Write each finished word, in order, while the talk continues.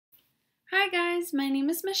Hi guys, my name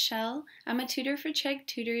is Michelle. I'm a tutor for Chegg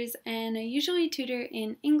Tutors and I usually tutor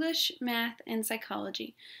in English, math, and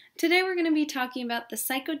psychology. Today we're going to be talking about the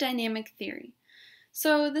psychodynamic theory.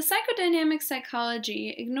 So the psychodynamic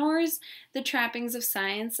psychology ignores the trappings of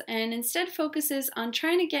science and instead focuses on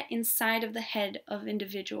trying to get inside of the head of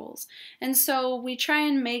individuals. And so we try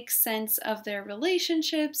and make sense of their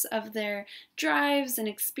relationships, of their drives and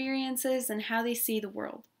experiences, and how they see the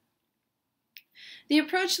world. The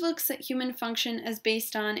approach looks at human function as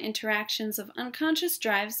based on interactions of unconscious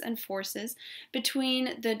drives and forces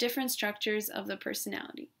between the different structures of the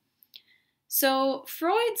personality. So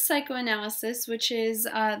Freud's psychoanalysis, which is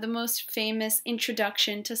the most famous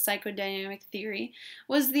introduction to psychodynamic theory,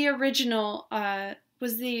 was the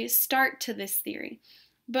start to this theory.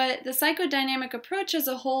 But the psychodynamic approach as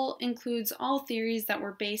a whole includes all theories that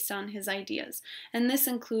were based on his ideas, and this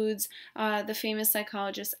includes the famous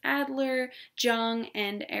psychologists Adler, Jung,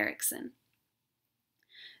 and Erikson.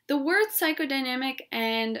 The words psychodynamic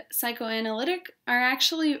and psychoanalytic are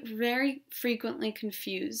actually very frequently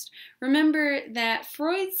confused. Remember that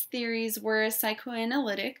Freud's theories were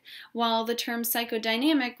psychoanalytic, while the term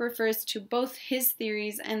psychodynamic refers to both his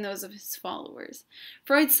theories and those of his followers.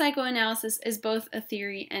 Freud's psychoanalysis is both a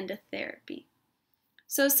theory and a therapy.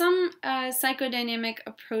 So some psychodynamic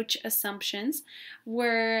approach assumptions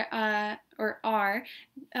were our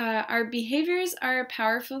behaviors are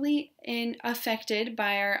powerfully affected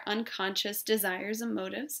by our unconscious desires and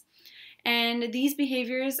motives, and these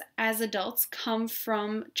behaviors as adults come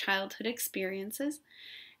from childhood experiences.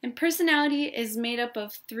 And personality is made up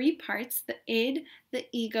of three parts: the id, the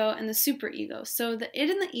ego, and the superego. So the id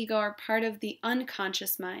and the ego are part of the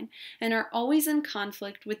unconscious mind and are always in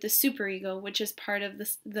conflict with the superego, which is part of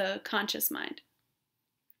the conscious mind.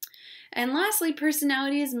 And lastly,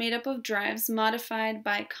 personality is made up of drives modified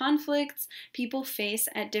by conflicts people face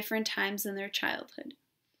at different times in their childhood.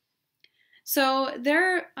 So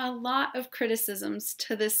there are a lot of criticisms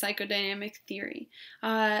to this psychodynamic theory.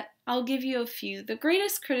 I'll give you a few. The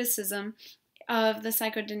greatest criticism of the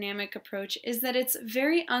psychodynamic approach is that it's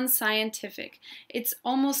very unscientific. It's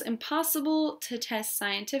almost impossible to test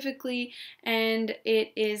scientifically, and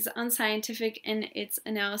it is unscientific in its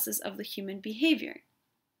analysis of the human behavior.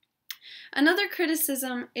 Another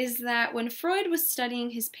criticism is that when Freud was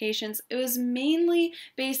studying his patients, it was mainly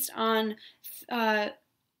based on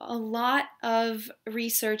a lot of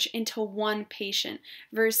research into one patient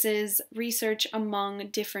versus research among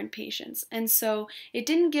different patients. And so it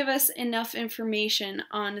didn't give us enough information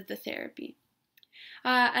on the therapy.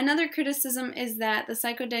 Another criticism is that the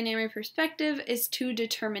psychodynamic perspective is too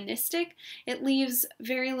deterministic. It leaves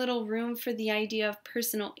very little room for the idea of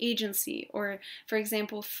personal agency or, for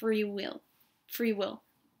example, free will.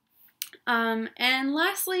 And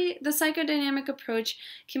lastly, the psychodynamic approach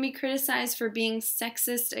can be criticized for being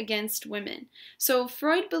sexist against women. So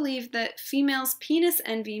Freud believed that females' penis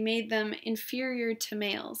envy made them inferior to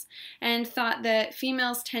males and thought that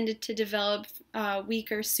females tended to develop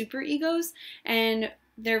weaker superegos and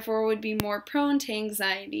therefore would be more prone to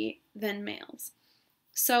anxiety than males.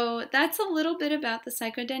 So that's a little bit about the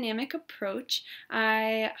psychodynamic approach.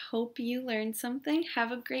 I hope you learned something.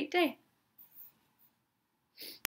 Have a great day.